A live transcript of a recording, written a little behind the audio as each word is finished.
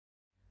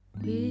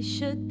We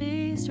should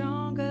be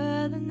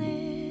stronger than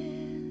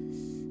this.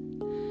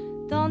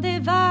 Don't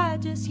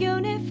divide, just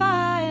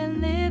unify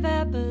and live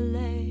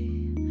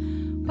happily.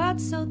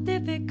 What's so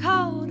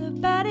difficult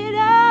about it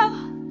all?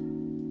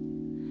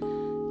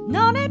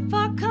 No need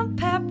for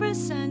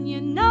comparison,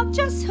 you know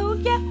just who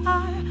you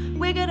are.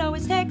 We could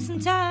always take some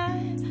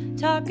time,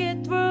 talk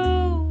it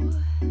through.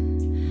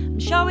 I'm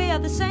sure we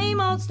have the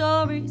same old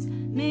stories,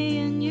 me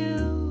and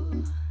you.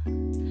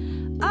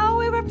 Oh,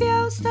 we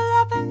refuse to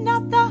love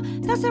another,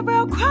 that's a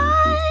real crime.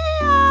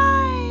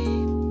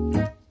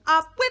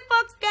 Are we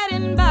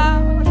forgetting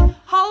about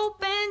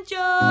hope and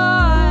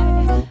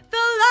joy?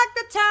 Feel like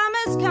the time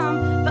has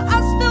come for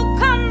us to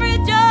come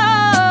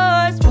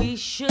rejoice. We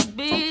should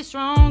be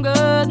stronger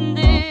than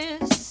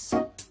this.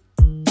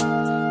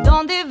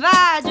 Don't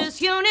divide,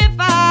 just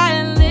unify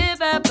and live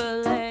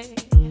happily.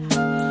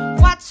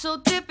 What's so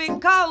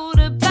difficult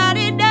about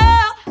it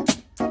now?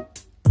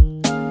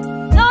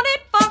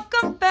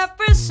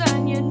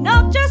 You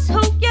know just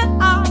who you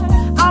are.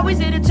 Always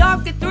here to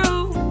talk it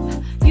through.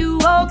 You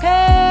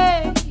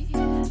okay?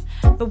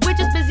 But we're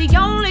just busy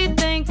only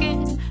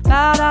thinking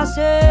about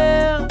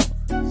ourselves.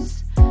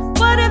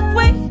 What if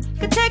we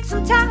could take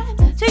some time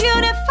to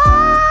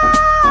unify?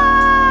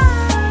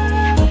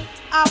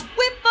 Are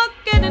we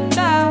forgetting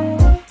about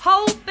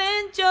hope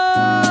and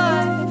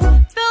joy?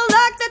 Feel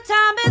like the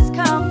time has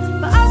come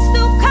for us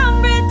to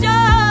come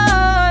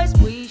rejoice.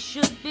 We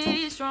should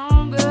be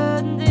stronger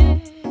than this.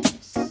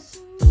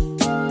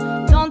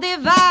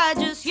 Divide,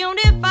 just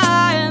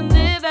unify and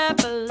live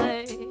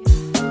happily.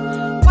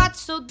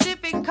 What's so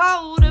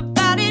difficult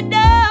about it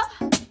now?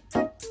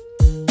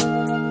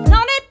 No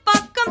need for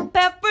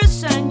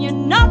comparison, you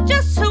know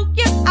just who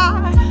you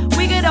are.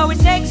 We could always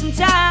take some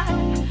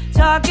time,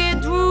 talk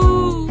it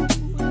through.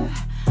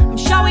 I'm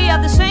sure we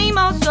have the same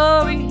old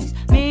stories,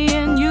 me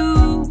and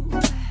you.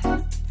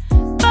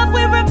 But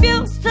we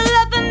refuse to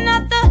love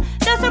another,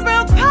 that's a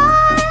real crime.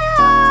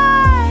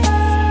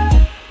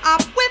 Are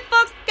we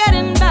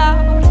forgetting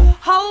about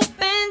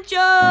hope and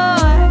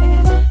joy?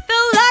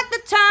 Feel like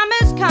the time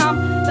has come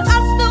for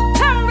us to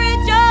come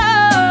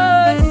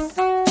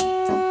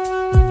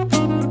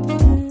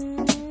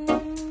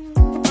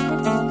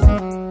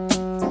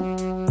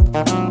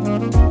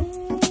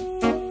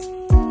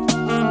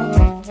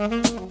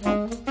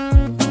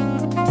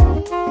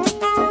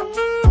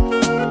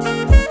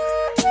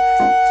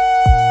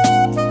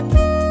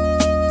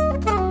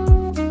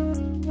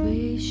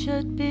We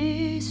should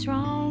be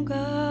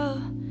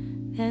stronger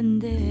than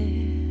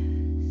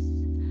this.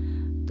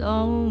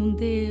 Don't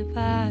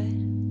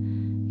divide,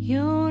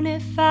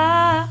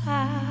 unify.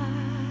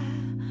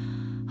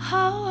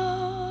 Oh.